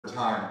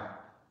time.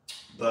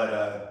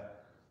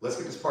 But let's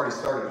get this party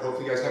started.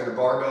 Hopefully you guys have your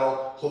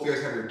barbell. Hopefully you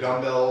guys have your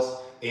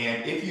dumbbells.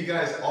 And if you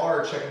guys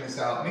are checking this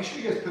out, make sure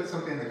you guys put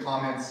something in the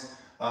comments.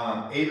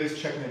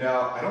 Ava's checking it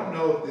out. I don't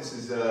know if this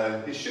is,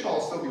 it should all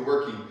still be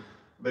working.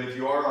 But if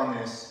you are on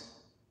this,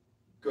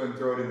 go ahead and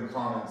throw it in the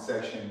comment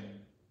section.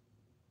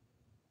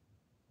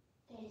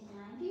 There's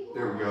 9 people.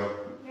 There we go.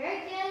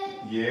 Very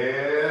good.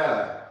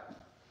 Yeah.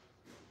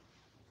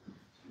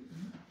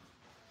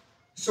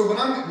 So when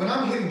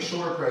I'm hitting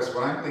shoulder press,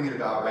 what I'm thinking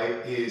about,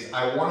 right, is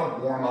I want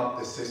to warm up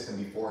the system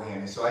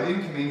beforehand. So I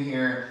didn't come in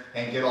here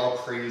and get all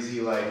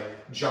crazy,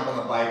 like jump on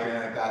the bike or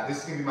anything like that. This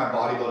is going to be my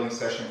bodybuilding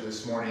session for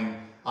this morning.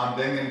 I'm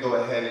then going to go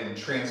ahead and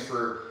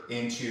transfer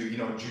into,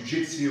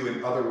 jiu-jitsu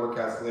and other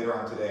workouts later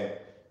on today.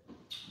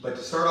 But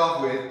to start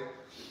off with,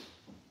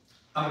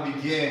 I'm going to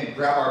begin,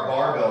 grab our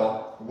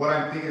barbell. What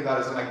I'm thinking about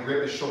is that my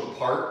grip is shoulder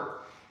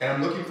apart, and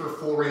I'm looking for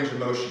full range of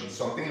motion.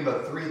 So I'm thinking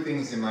about 3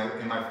 things in my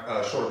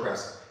shoulder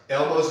press.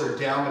 Elbows are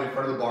down but in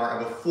front of the bar. I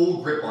have a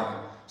full grip on it.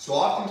 So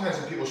oftentimes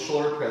when people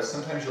shoulder press,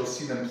 sometimes you'll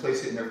see them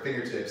place it in their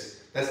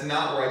fingertips. That's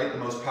not where I get the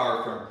most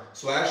power from.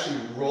 So I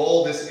actually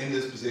roll this into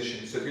this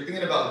position. So if you're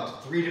thinking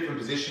about 3 different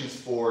positions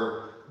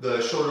for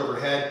the shoulder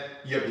overhead,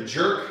 you have the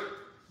jerk,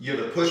 you have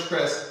the push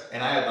press,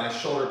 and I have my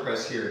shoulder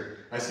press here.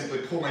 I simply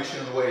pull my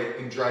chin away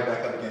and drive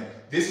back up again.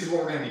 This is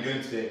what we're going to be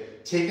doing today.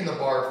 Taking the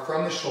bar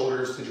from the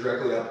shoulders to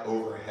directly up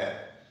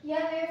overhead. You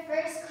have your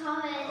first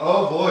comment.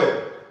 Oh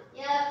boy.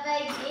 Yeah, by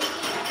Gabe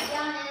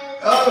Jonas.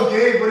 Oh,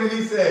 Gabe, what did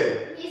he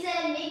say? He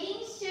said,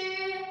 making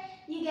sure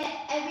you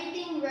get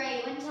everything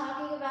right when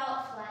talking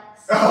about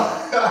flex.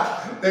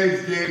 Oh,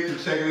 thanks, Gabe,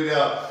 for checking it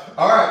out.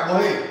 All right,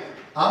 well, hey,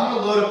 I'm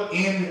going to load up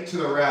into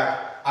the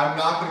rack. I'm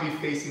not going to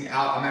be facing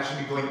out. I'm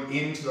actually going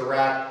into the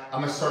rack. I'm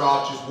going to start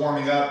off just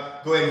warming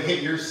up. Go ahead and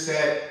hit your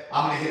set.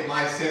 I'm going to hit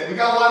my set. We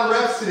got a lot of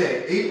reps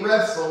today. 8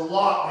 reps, a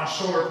lot on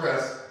shoulder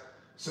press.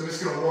 So I'm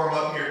just going to warm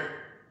up here.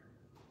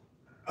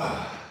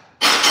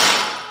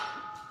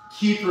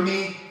 Key for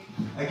me,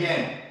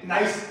 again,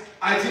 nice,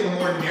 I take a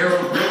more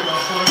narrow grip when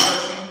I'm shoulder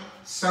pressing.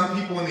 Some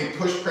people, when they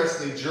push press,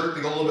 they jerk,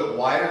 they go a little bit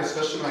wider,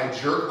 especially when I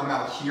jerk, I'm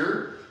out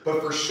here.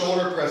 But for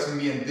shoulder press, I'm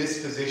going to be in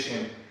this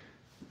position.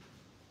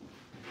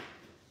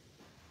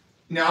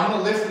 Now, I'm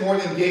going to lift more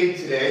than Gabe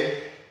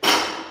today.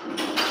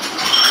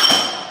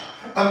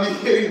 I'm going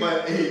to be hitting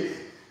my 8.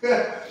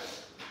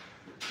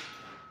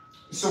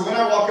 So when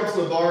I walk up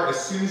to the bar, as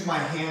soon as my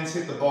hands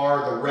hit the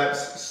bar, the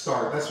reps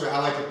start. That's what I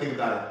like to think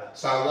about it.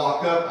 So I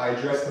walk up, I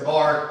address the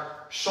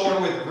bar,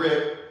 shoulder width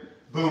grip,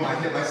 boom, I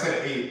hit my set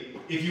at 8.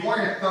 If you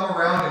want your thumb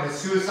around in a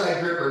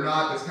suicide grip or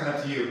not, that's kind of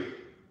up to you.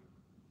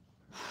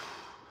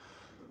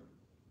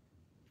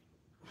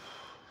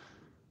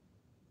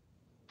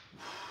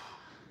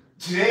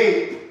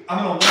 Today,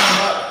 I'm going to warm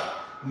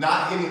up,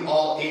 not hitting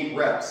all 8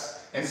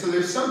 reps. And so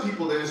there's some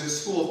people, there's a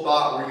school of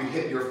thought where you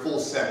hit your full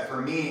set.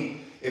 For me,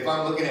 if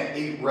I'm looking at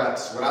 8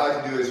 reps, what I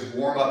like to do is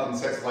warm up in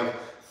sets of like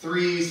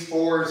 3s,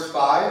 4s,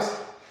 5s.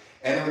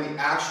 And then when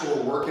the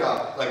actual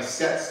workout, like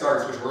set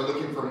starts, which we're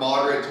looking for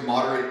moderate to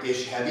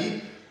moderate-ish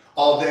heavy,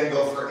 I'll then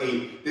go for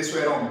 8. This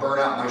way I don't burn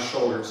out my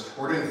shoulders.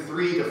 We're doing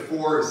 3 to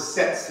 4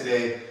 sets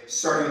today,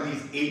 starting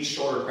with these 8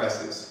 shoulder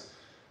presses.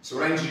 So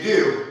what I need you to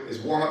do is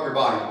warm up your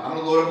body. I'm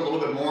gonna load up a little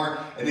bit more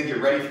and then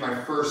get ready for my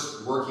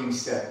first working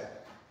set.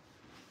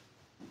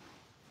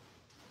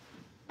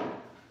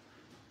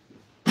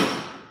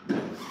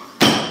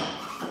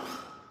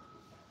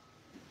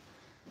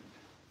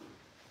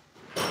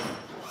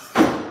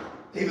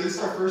 Hey, but this is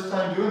our first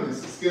time doing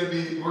this. It's gonna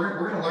be,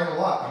 we're gonna learn a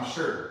lot, I'm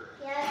sure.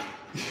 Yeah.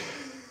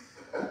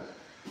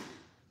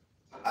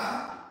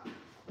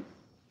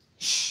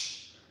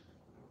 Shh.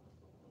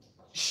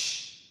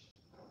 Shh.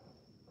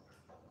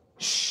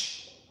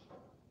 Shh.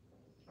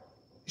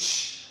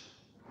 Shh.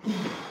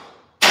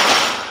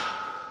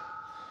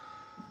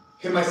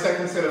 Hit my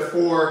second set of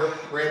 4.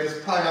 We're at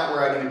this, probably not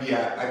where I need to be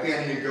at. I think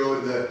I need to go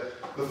to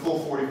the full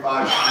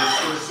 45 for this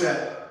first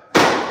set.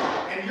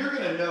 And you're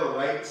going to know,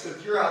 right? So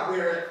if you're out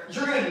there,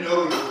 you're going to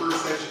know your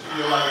first set should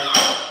feel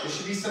like it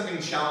should be something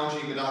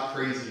challenging but not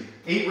crazy.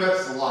 8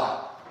 reps is a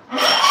lot.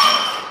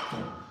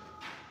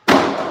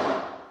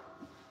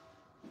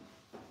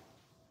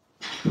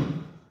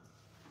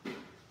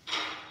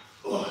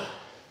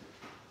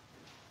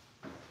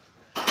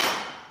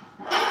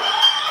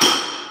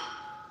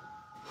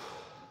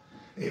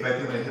 Hey, I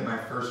think I'm going to hit my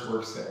first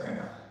work set right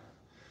now.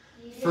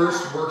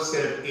 First work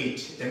set of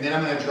 8, and then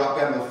I'm going to drop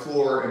down to the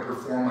floor and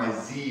perform my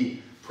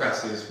Z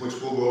presses, which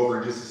we'll go over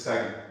in just a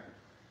second.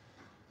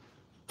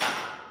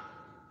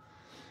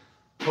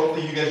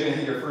 Hopefully you guys are going to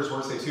hit your first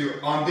work set too.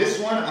 On this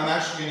one, I'm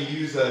actually going to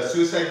use a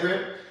suicide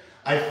grip.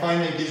 I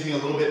find that it gives me a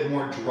little bit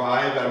more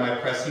drive out of my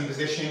pressing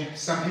position.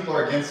 Some people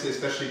are against it,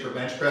 especially for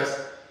bench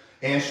press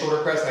and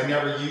shoulder press. I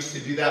never used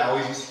to do that. I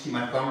always used to keep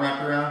my thumb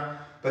wrapped around.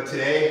 But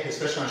today,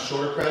 especially on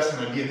shoulder press, I'm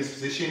going to be in this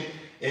position.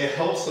 It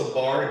helps the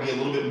bar to be a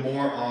little bit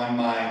more on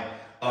my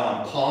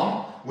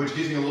palm, which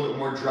gives me a little bit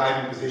more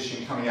driving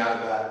position coming out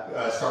of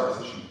that start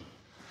position.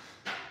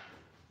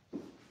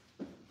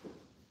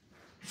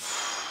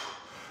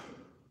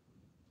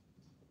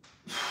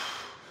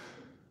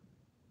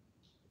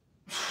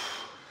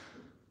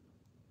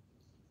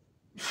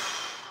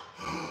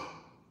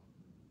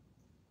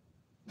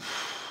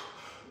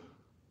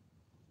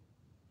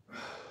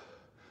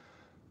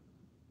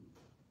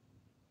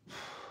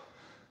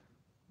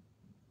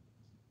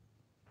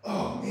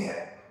 man.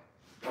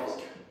 That was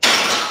good.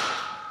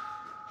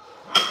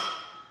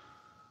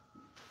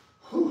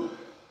 Whew.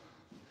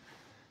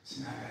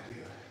 So now I gotta do,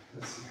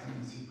 let's see how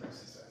many Z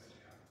presses I have to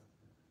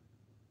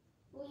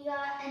do. We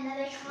got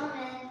another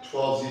comment.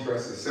 12 Z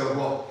presses. So,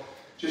 well,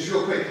 just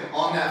real quick,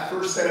 on that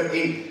first set of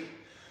 8,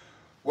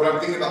 what I'm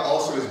thinking about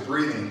also is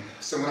breathing.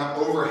 So when I'm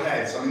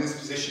overhead, so I'm in this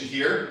position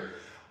here,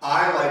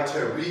 I like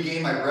to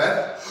regain my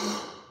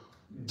breath,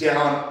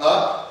 down,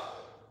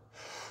 up,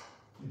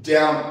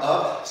 down,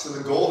 up. So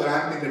the goal that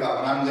I'm thinking about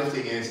when I'm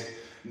lifting is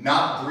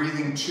not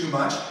breathing too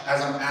much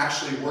as I'm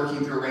actually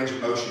working through a range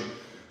of motion.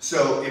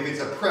 So if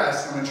it's a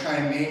press, I'm gonna try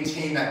and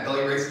maintain that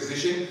belly raise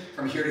position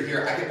from here to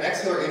here. I can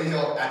exhale or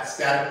inhale at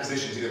static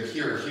positions, either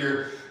here or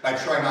here. I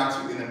try not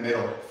to in the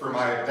middle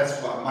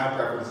that's what my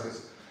preference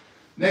is.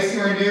 Next thing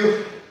we're gonna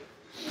do.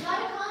 We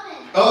got a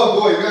comment. Oh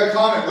boy, we got a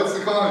comment. What's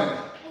the comment?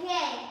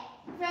 Okay,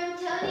 from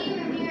Tony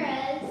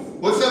Ramirez.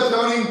 What's up,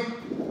 Tony?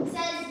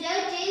 Says,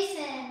 yo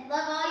Jason,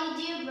 love all you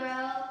do, bro.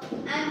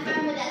 I'm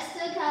from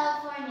Modesto,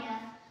 California.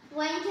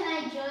 When can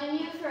I join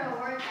you for a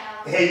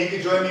workout? Hey, you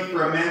can join me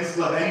for a men's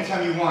club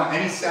anytime you want,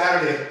 any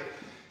Saturday.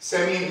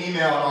 Send me an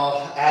email and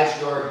I'll add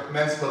your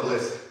men's club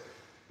list.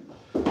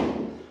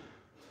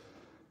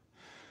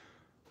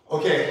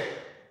 Okay,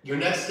 your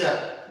next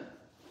step.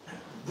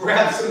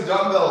 Grab some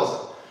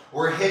dumbbells.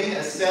 We're hitting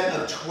a set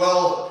of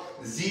 12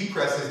 Z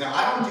presses. Now,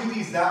 I don't do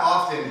these that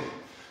often,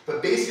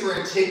 but basically we're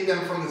gonna take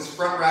them from this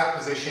front rack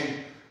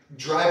position,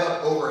 drive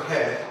up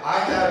overhead. I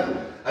have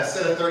a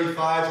set of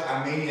 35s.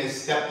 I may need to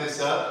step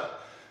this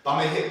up, but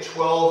I'm gonna hit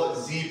 12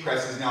 Z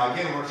presses. Now,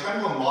 again, we're trying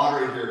to go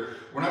moderate here.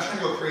 We're not trying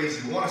to go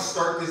crazy. We wanna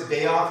start this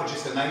day off with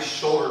just a nice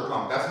shoulder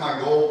pump. That's my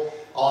goal.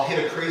 I'll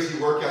hit a crazy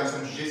workout in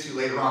some jiu-jitsu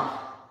later on.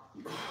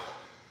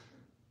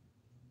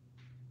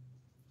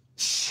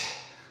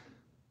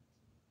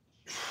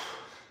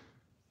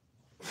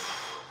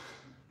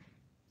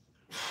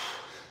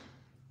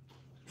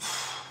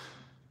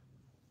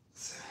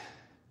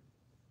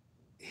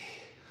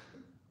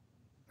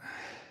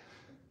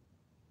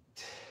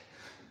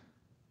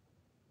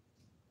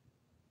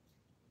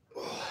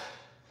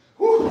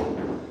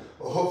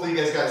 Hopefully you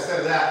guys got a set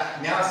of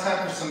that. Now it's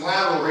time for some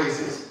lateral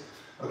raises,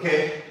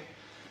 okay?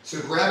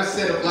 So grab a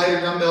set of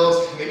lighter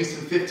dumbbells, maybe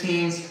some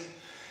 15s,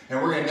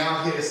 and we're gonna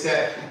now hit a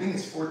set, I think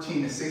it's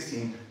 14 to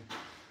 16.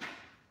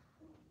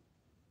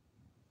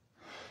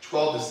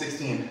 12 to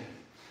 16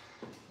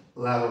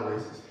 lateral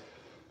raises.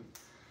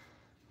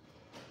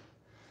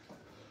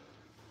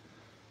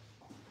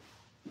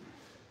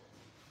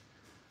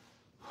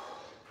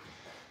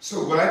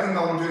 So what I think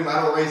about when I'm doing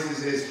lateral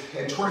raises is,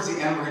 and towards the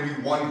end we're gonna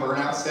do one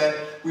burnout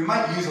set. We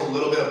might use a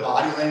little bit of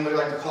body language, I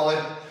like to call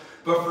it.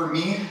 But for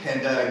me,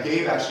 and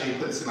Gabe actually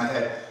put this in my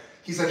head,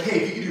 he's like,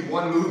 hey, if you could do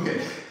one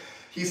movement,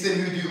 he said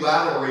he would do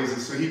lateral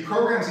raises. So he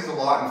programs these a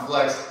lot in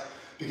flex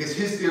because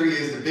his theory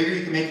is the bigger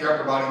you can make your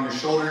upper body and your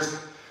shoulders,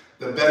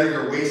 the better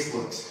your waist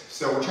looks.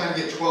 So we're trying to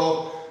get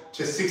 12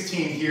 to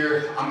 16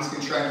 here. I'm just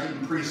gonna try and keep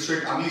them pretty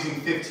strict. I'm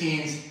using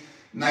 15s,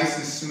 nice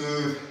and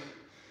smooth.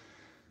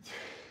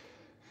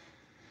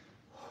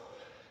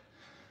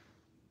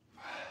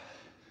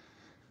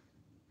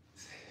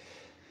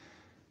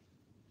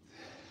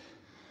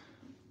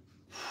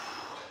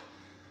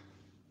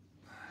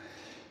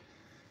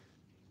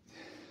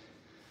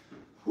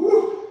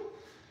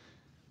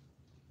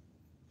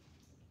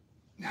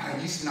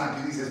 I used to not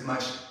do these as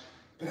much,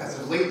 but as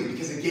of lately,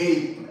 because of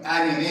Gabe, I'm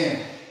adding them in,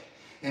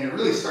 and it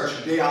really starts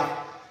your day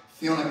off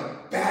feeling like a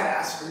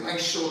badass with a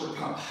nice shoulder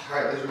pump. All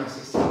right, those are my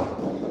 16.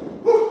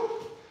 Woo!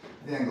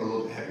 I think I can go a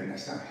little bit heavier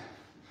next time.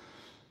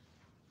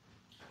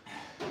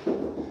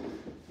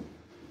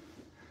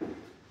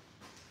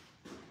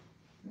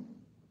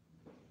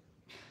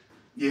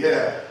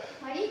 Yeah.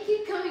 Why do you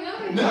keep coming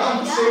over here? No,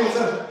 I'm just saying what's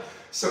up.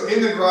 So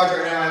in the garage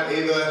right now, I have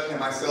Ava and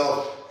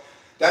myself.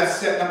 That's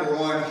set number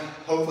 1.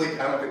 Hopefully,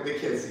 I don't think they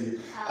can't see you.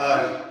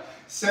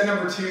 Set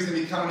number 2 is gonna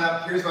be coming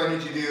up. Here's what I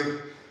need you to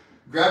do.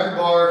 Grab your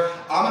bar.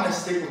 I'm gonna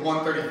stick with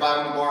 135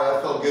 on the bar.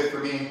 That felt good for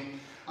me.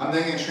 I'm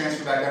then gonna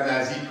transfer back down to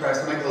that Z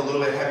press. I might go a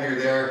little bit heavier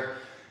there.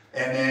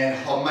 And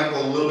then I might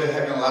go a little bit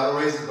heavier on lateral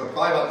raises, but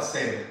probably about the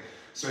same.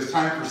 So it's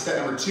time for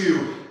set number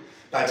 2.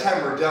 By the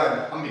time we're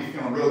done, I'm gonna be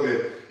feeling real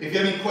good. If you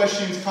have any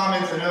questions,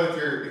 comments, I know if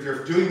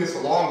you're doing this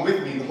along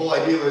with me, the whole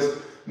idea was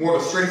more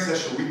of a strength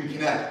session where we can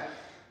connect.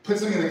 Put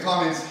something in the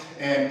comments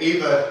and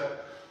Ava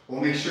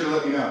will make sure to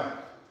let me know.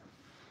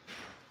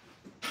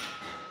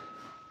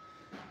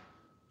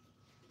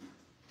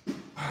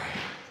 All right.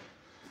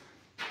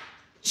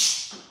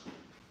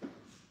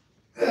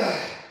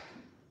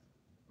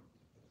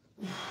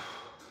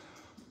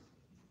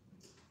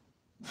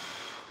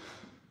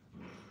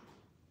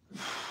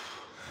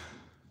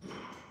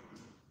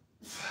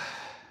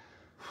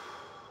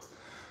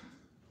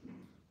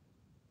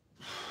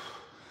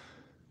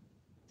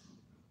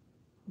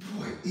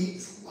 Boy, 8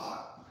 is a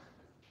lot.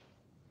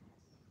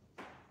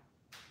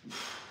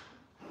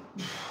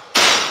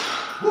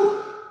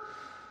 Whew.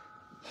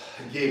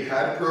 Gabe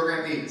had to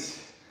program 8s.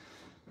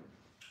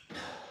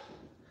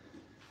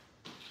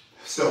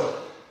 So,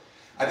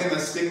 I think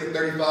let's stick with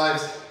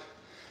 35s.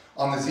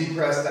 on the Z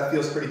press. That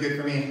feels pretty good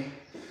for me.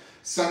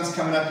 Sun's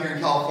coming up here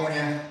in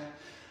California.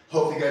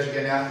 Hope you guys are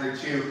getting after it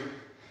too.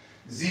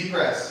 Z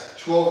press,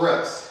 12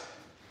 reps.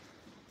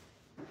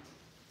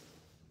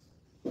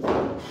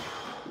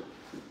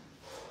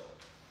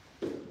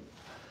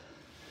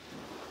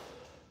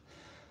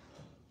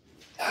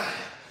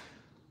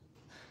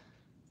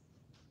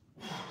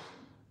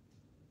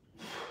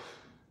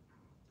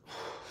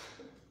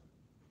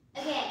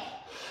 Okay,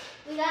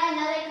 we got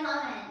another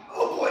comment.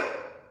 Oh boy.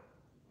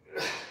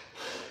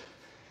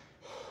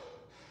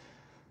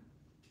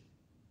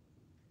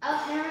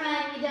 Oh, never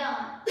mind, we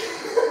don't.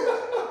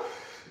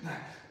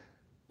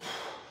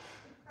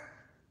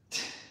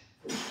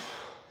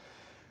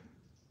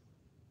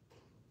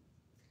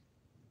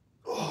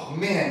 Oh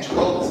man,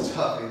 12 is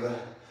tough, Ava.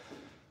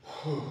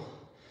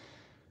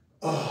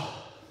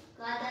 Oh.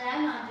 Glad that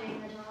I'm not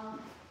doing the 12.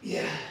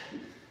 Yeah.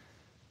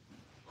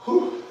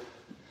 Whew.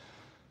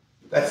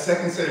 That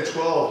second set of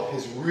 12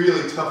 is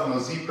really tough on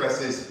those Z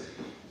presses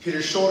because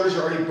your shoulders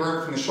are already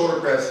burnt from the shoulder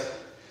press,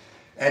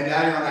 and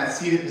now you're on that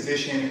seated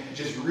position. It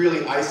just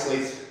really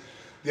isolates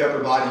the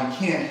upper body. You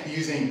can't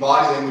use any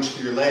body language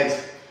through your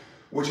legs,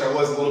 which I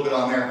was a little bit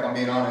on there if I'm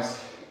being honest.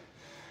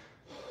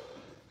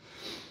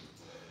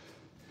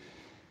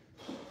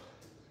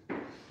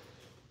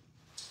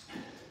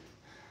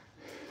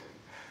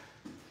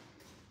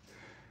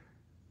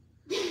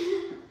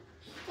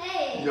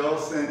 Hey. Y'all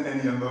sent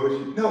any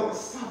emoji? No,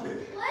 stop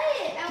it. What?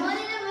 I want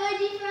an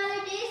emoji for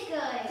other days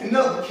going.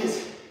 No,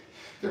 because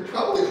they're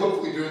probably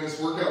hopefully doing this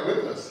workout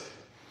with us.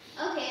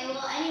 Okay,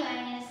 well anyway,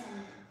 I'm gonna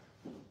send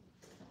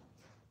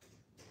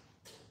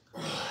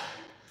it.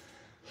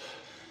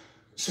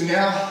 So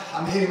now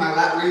I'm hitting my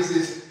lat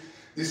raises.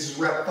 This is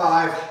rep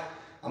 5.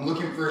 I'm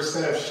looking for a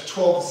set of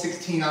 12 to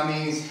 16 on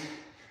these.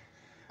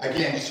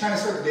 Again, just trying to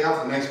start the day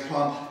off with a nice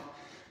pump.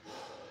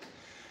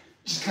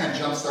 Just kind of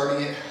jump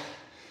starting it.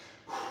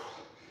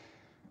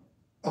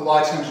 A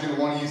lot of times you're going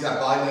to want to use that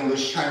body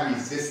language, try and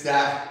resist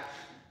that.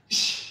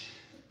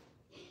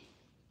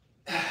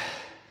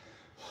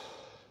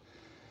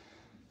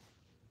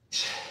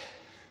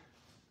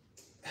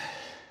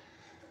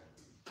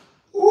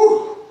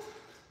 Woo!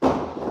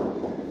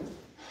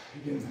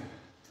 Again.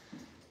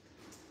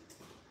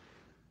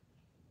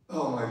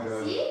 Oh my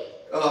god. See?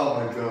 Oh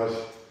my gosh.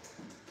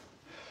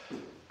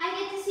 I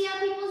get to see how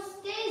people's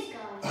days go.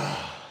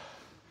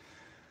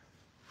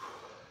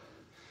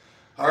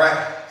 All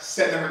right,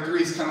 set number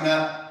 3 is coming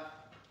up.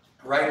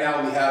 Right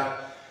now we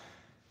have,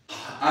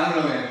 I don't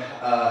know, man.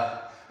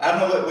 I don't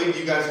know what weight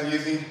you guys are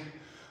using,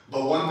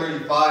 but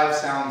 135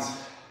 sounds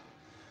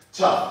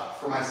tough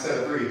for my set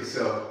of 3,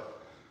 so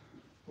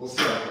we'll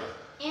see.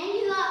 And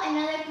you got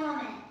another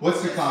comment.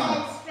 What's the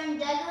comment? It's from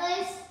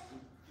Douglas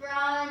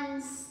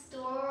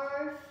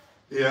Fronsdorf.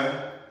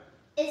 Yeah?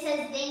 It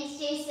says, thanks,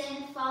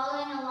 Jason,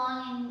 following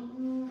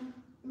along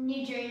in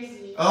New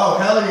Jersey. Oh,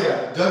 hell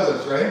yeah.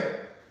 Douglas, right?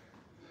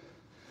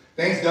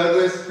 Thanks,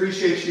 Douglas.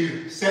 Appreciate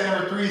you. Set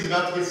number 3 is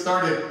about to get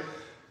started.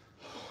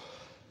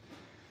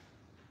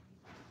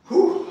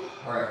 Whew.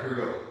 All right, here we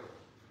go.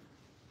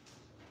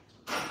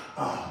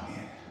 Oh,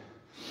 man.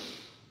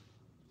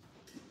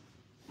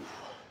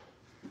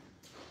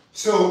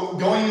 So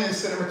going into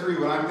set number 3,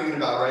 what I'm thinking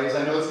about, right, is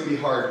I know it's going to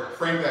be hard.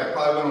 Frankly, I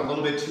probably went a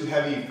little bit too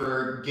heavy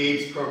for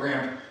Gabe's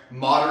program.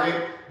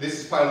 Moderate.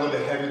 This is probably a little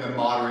bit heavier than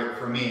moderate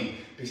for me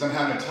because I'm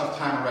having a tough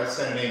time on rep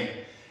 7 and 8.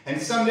 And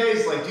some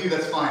days, like, dude,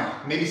 that's fine.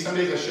 Maybe some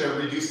days I should have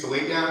reduced the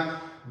weight down,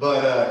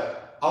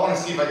 but I want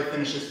to see if I can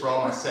finish this for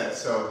all my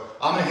sets. So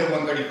I'm going to hit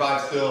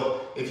 135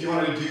 still. If you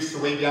want to reduce the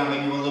weight down,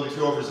 maybe you want a little bit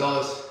too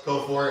overzealous,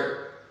 go for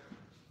it.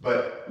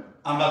 But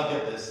I'm about to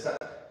get this.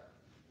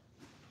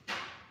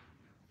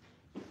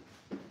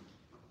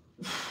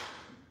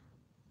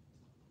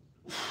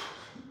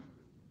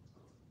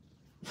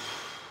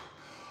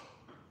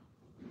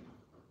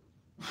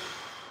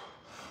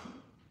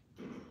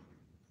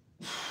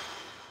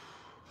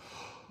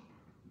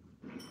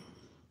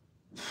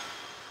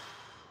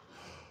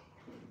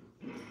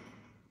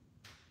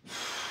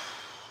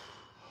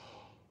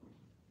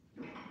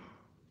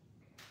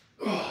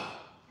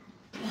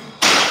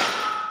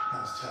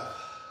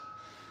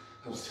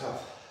 That was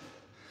tough.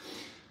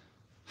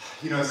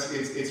 You know,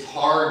 it's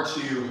hard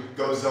to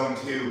go zone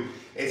 2.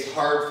 It's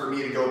hard for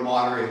me to go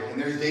moderate. And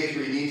there's days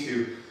where you need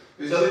to.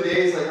 There's other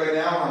days, like right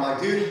now, where I'm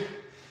like, dude,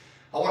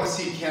 I want to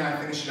see, can I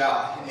finish it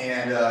out?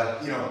 And,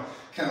 you know,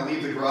 kind of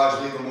leave the garage,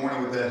 leave the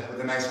morning with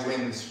the nice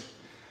wins.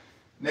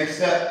 Next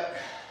set,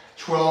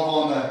 12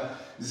 on the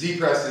Z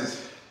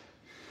presses.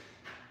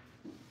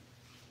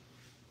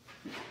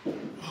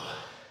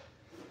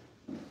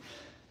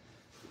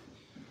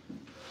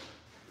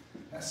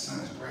 That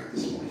sun is bright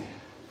this morning.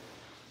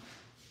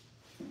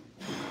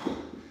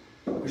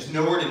 There's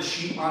nowhere to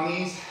cheat on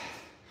these.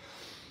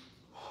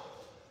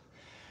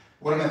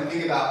 What I'm going to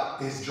think about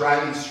is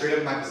driving straight up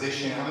in my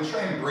position. I'm going to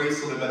try and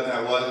brace a little bit better than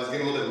I was. I was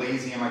getting a little bit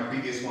lazy in my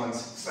previous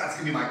ones. So that's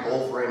going to be my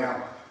goal for right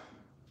now.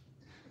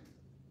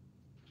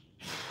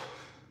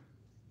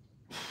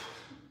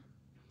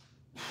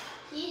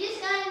 You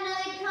just got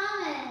another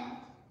comment.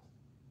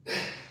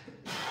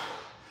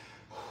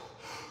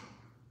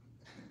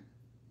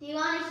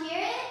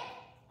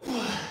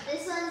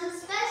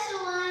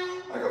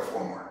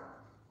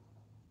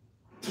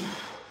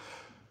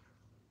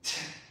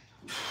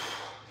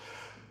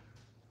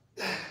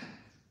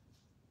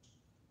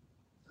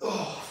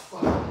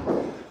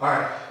 All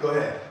right, go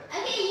ahead.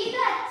 Okay, you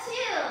got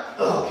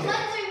 2. Okay. One's a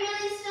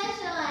really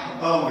special one.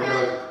 Oh my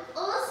God.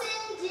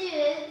 Olsen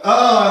Dude.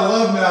 Oh, I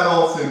love Matt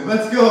Olson.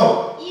 Let's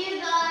go. You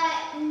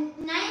got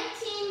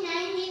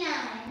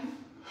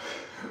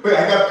 $19.99. Wait,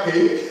 I got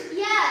paid?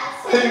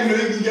 Yes. I didn't even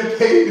think you get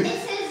paid. It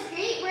says,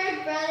 great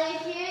work, brother.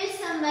 Here's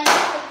some money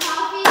for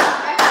coffee and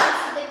breakfast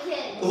for the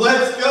kids.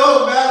 Let's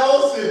go, Matt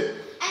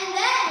Olson. And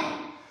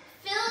then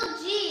Phil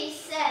G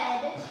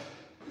said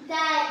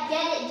that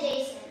get it,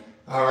 Jason.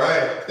 All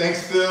right.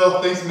 Thanks,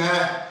 Phil. Thanks,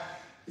 Matt.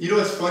 You know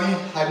what's funny?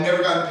 I've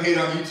never gotten paid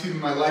on YouTube in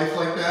my life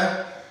like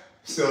that.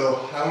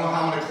 So I don't know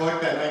how I'm going to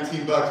collect that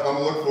 19 bucks, but I'm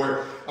going to look for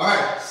it. All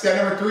right.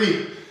 Set number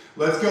 3.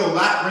 Let's go.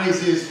 Lat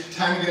raises.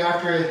 Time to get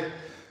after it.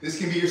 This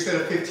can be your set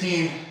of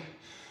 15.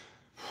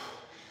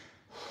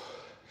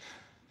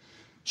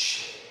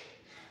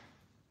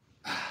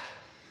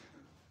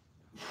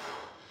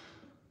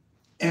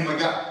 And my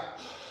God.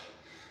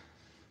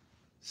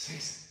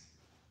 6,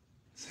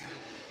 7.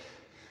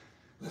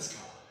 Let's go.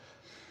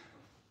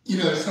 You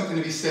know, there's something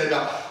to be said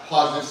about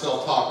positive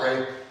self-talk,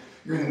 right?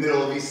 You're in the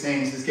middle of these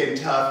things, it's getting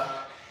tough.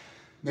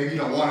 Maybe you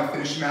don't want to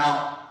finish them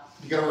out.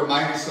 You got to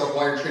remind yourself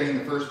why you're training in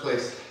the first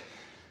place.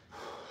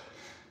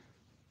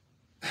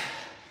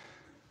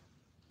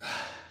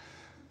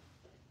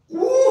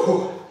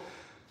 Woo!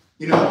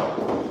 You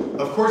know,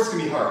 of course it's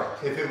going to be hard.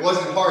 If it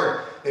wasn't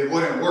hard, it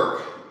wouldn't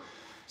work.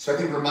 So I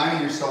think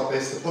reminding yourself that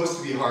it's supposed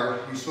to be hard,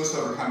 you're supposed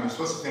to overcome, you're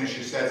supposed to finish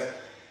your sets,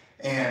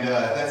 and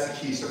that's the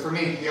key. So for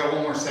me, you got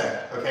one more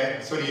set, okay?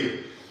 So do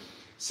you.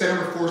 Set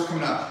number 4 is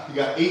coming up. You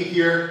got 8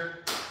 here,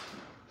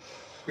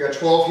 we got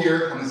 12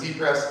 here on the Z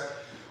press,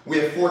 we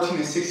have 14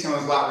 and 16 on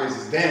those lat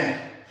raises. Then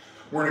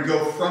we're gonna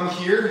go from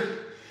here,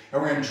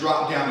 and we're gonna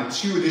drop down to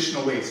 2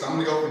 additional weights. So I'm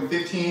gonna go from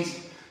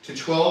 15s to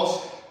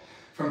 12s,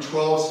 from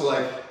 12s to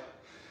like,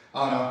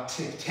 I don't know,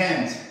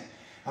 10s.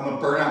 I'm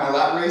gonna burn out my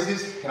lat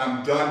raises, and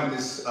I'm done with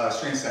this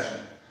strength session.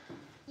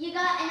 You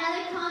got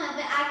another comment,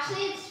 but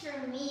actually it's for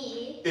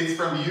me. It's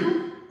from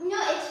you? No,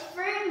 it's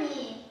for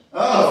me.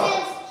 Oh. It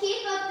says,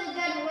 keep up the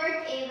good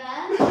work, Ava.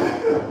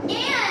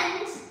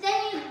 And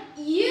then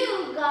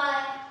you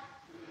got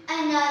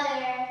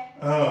another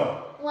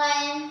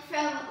one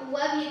from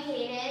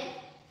Webucated,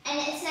 and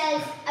it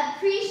says,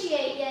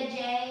 appreciate ya,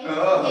 Jay.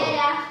 Get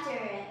after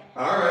it.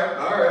 All right,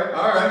 all right,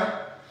 all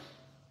right.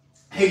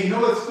 Hey, you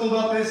know what's cool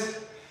about this?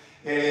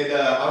 And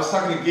I was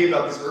talking to Gabe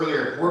about this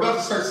earlier. We're about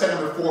to start set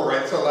number 4,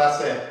 right? It's our last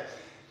set.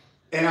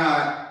 And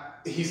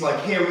he's like,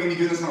 hey, are we going to be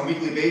doing this on a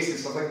weekly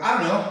basis? I was like, I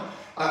don't know.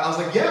 I was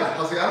like, yeah. I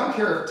was like, I don't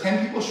care if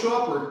 10 people show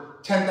up or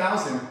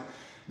 10,000.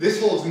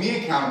 This holds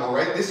me accountable,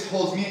 right? This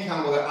holds me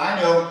accountable that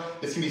I know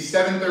it's going to be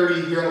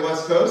 7:30 here on the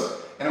West Coast,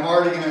 and I'm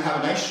already going to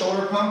have a nice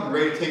shoulder pump and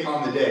ready to take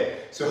on the day.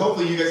 So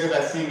hopefully you guys have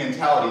that same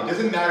mentality. It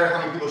doesn't matter how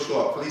many people show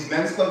up. For these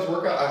men's clubs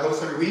workout I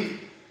host every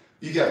week,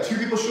 you can have 2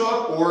 people show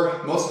up,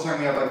 or most of the time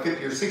we have like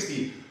 50 or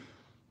 60.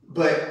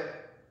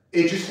 But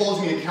it just holds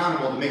me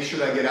accountable to make sure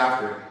that I get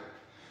after it.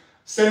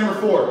 Set number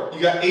 4.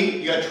 You got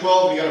 8, you got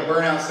 12, you got a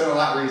burnout set on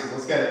lat raises.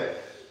 Let's get it.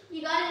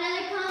 You got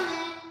another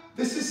comment.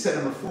 This is set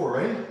number 4,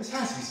 right? This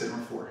has to be set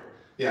number 4.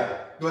 Yeah,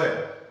 go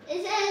ahead.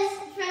 It says,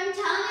 from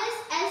Thomas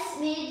S.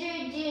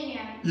 Major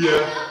Jr. Yeah. I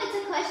don't know if it's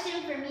a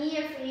question for me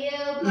or for you,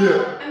 but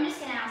Yeah. I'm just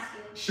going to ask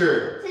you.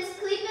 Sure. It says,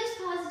 Khalipa's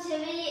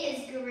positivity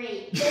is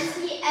great. Does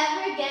he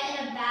ever get in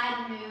a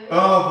bad mood?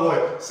 Oh boy.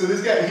 So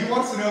this guy, he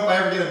wants to know if I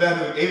ever get a bad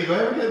mood. Ava, do I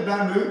ever get a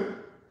bad mood?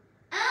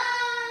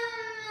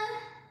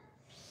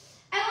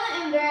 I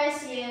won't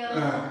embarrass you,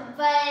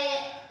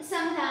 but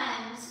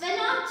sometimes, but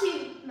not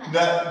too much.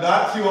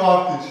 Not too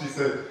often, she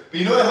said. But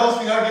you know what helps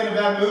me not get in a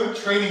bad mood?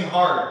 Training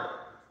hard.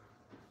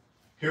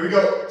 Here we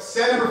go.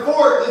 Set number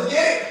 4. Let's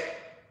get it.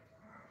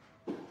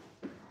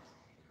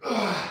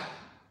 Ugh.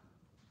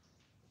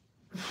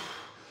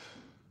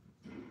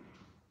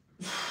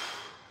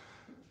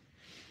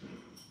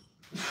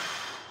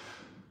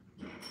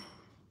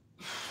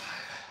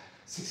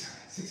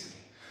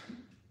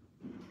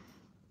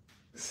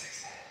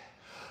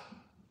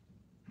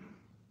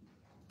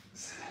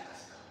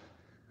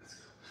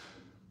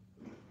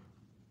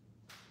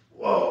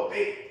 Whoa,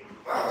 hey.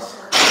 Oh,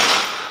 sorry.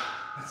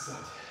 That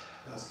sucked.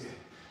 That was good.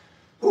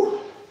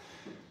 Whew.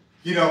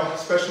 You know,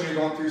 especially when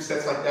you're going through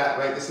sets like that,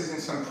 right? This isn't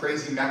some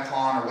crazy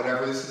Metcon or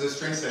whatever. This is a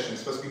strength session.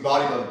 It's supposed to be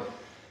bodybuilding.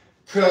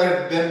 Could I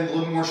have been a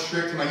little more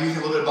strict? Am I using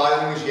a little bit of body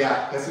language?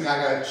 Yeah. That's something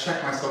I gotta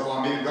check myself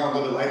on. Maybe going a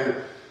little bit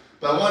lighter.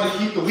 But I wanted to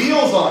keep the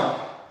wheels on.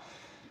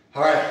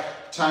 All right.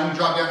 Time to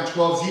drop down to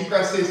 12 Z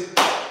presses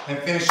and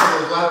finish up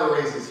those lateral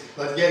raises.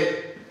 Let's get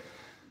it.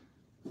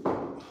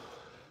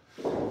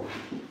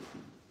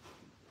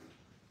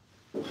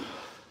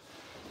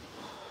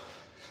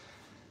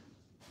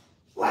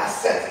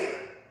 Last set here.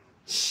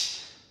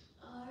 Shh.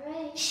 All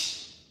right.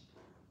 Shh.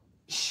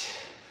 Shh.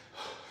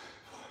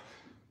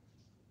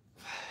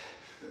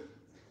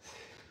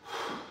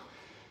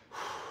 4.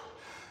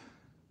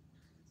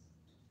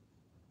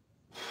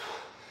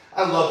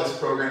 I love this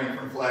programming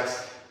from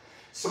Flex.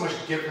 So much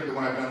different than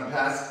what I've done in the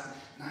past.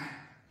 9.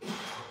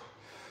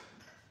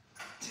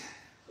 10.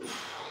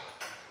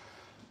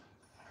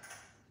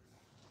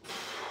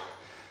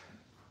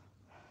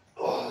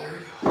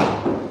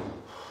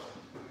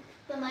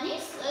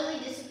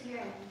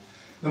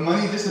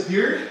 money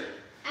disappeared?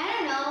 I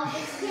don't know.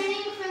 It's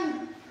turning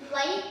from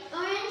light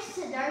orange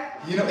to dark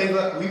orange. You know,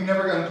 Ava, we've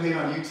never gotten paid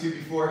on YouTube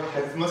before.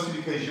 It must be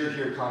because you're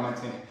here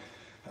commenting.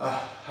 All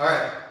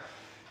right,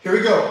 here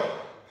we go.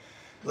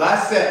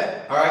 Last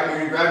set. All right, you're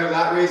gonna grab your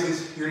lat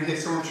raises. You're gonna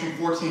hit somewhere between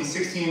 14 and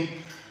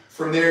 16.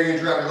 From there, you're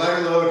gonna drop your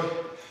lighter load,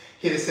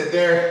 hit a set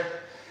there,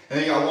 and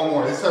then you got one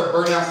more. This is our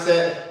burnout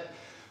set.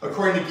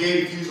 According to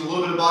Gabe, if you use a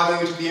little bit of body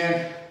language at the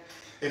end,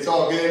 it's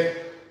all good.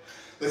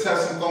 Let's have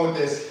some fun with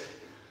this.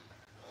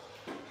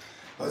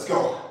 Let's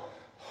go.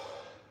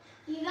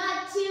 You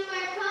got 2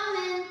 more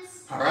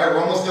comments. All right,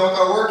 we're almost done with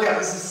our workout.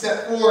 This is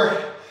set 4.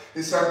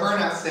 This is our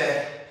burnout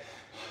set.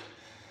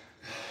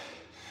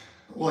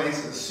 We'll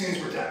answer as soon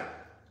as we're done.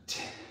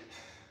 10.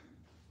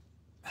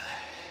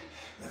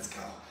 Let's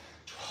go.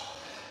 12.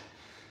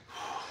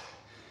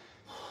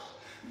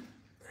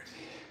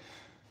 13.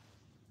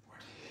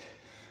 14.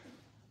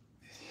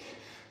 15.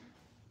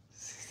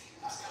 16.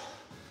 Let's go.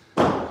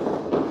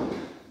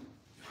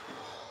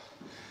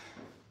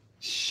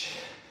 Shit.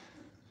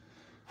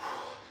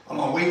 I'm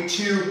on weight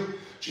 2,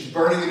 just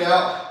burning it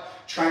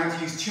out, trying not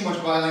to use too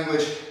much body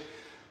language.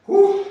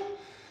 Whew.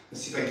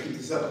 Let's see if I can keep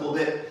this up a little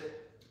bit.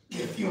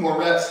 Get a few more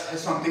reps.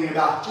 That's what I'm thinking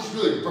about. Just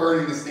really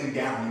burning this thing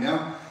down, you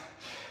know?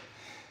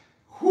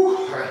 Whew.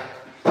 All right.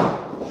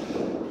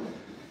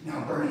 Now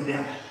I'm burning it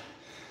down.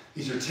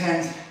 These are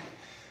 10s.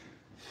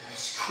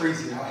 It's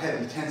crazy how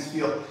heavy 10s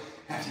feel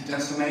after you've done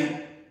so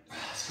many.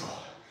 Let's go.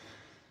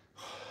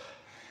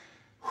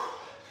 I'm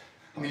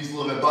gonna use a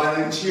little bit of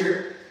body language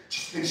here.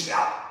 Just finish it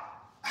out.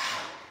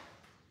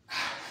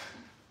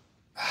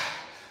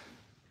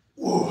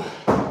 Whoa.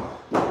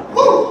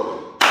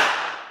 Woo.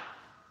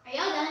 Are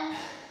y'all done?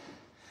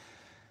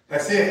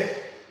 That's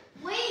it.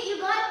 Wait, you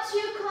got 2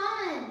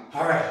 comments.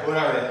 All right, what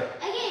are they?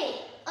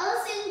 Okay,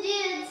 Olsen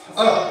Dudes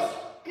Oh. says,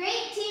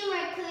 great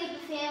teamwork, Khalipa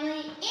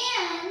family.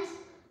 And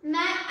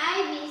Matt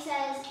Ivy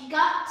says,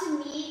 got to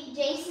meet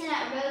Jason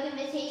at Rogue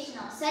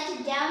Invitational. Such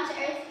a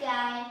down-to-earth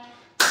guy.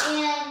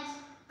 And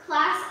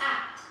class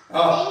act.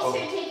 Oh.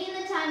 Thanks for taking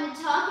the time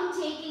to talk and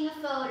taking a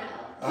photo.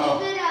 Oh.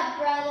 Keep it up,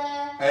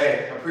 brother.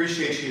 Hey,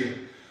 appreciate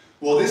you.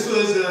 Well, this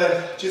was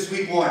just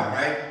week 1,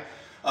 right?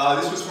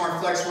 This was for our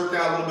flex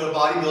workout, a little bit of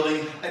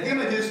bodybuilding. I think I'm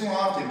gonna do this more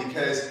often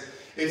because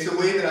it's a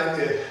way that I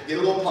could get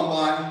a little pump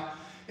on,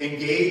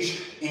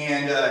 engage,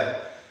 and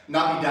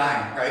not be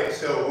dying, right?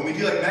 So when we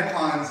do like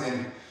metcons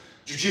and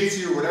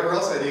jiu-jitsu or whatever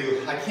else I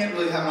do, I can't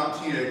really have an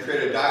opportunity to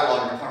create a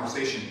dialogue and a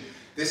conversation.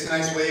 This is a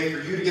nice way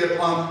for you to get a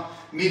pump,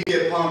 me to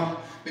get a pump,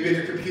 maybe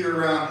have your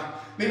computer around,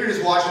 maybe you're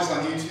just watching this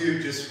on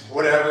YouTube, just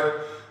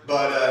whatever.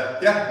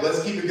 But yeah,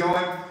 let's keep it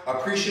going. I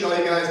appreciate all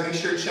you guys. Make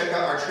sure to check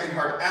out our Train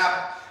Hard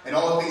app and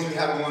all the things we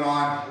have going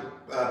on.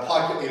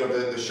 Podcast, you know,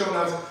 the show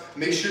notes.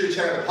 Make sure to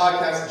check out the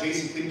podcast, the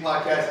Jason Khalipa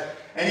podcast.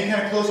 Any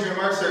kind of closing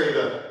remarks there,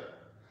 Ava?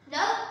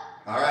 Nope.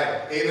 All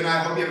right, Ava and I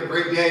hope you have a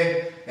great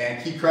day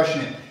and keep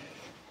crushing it.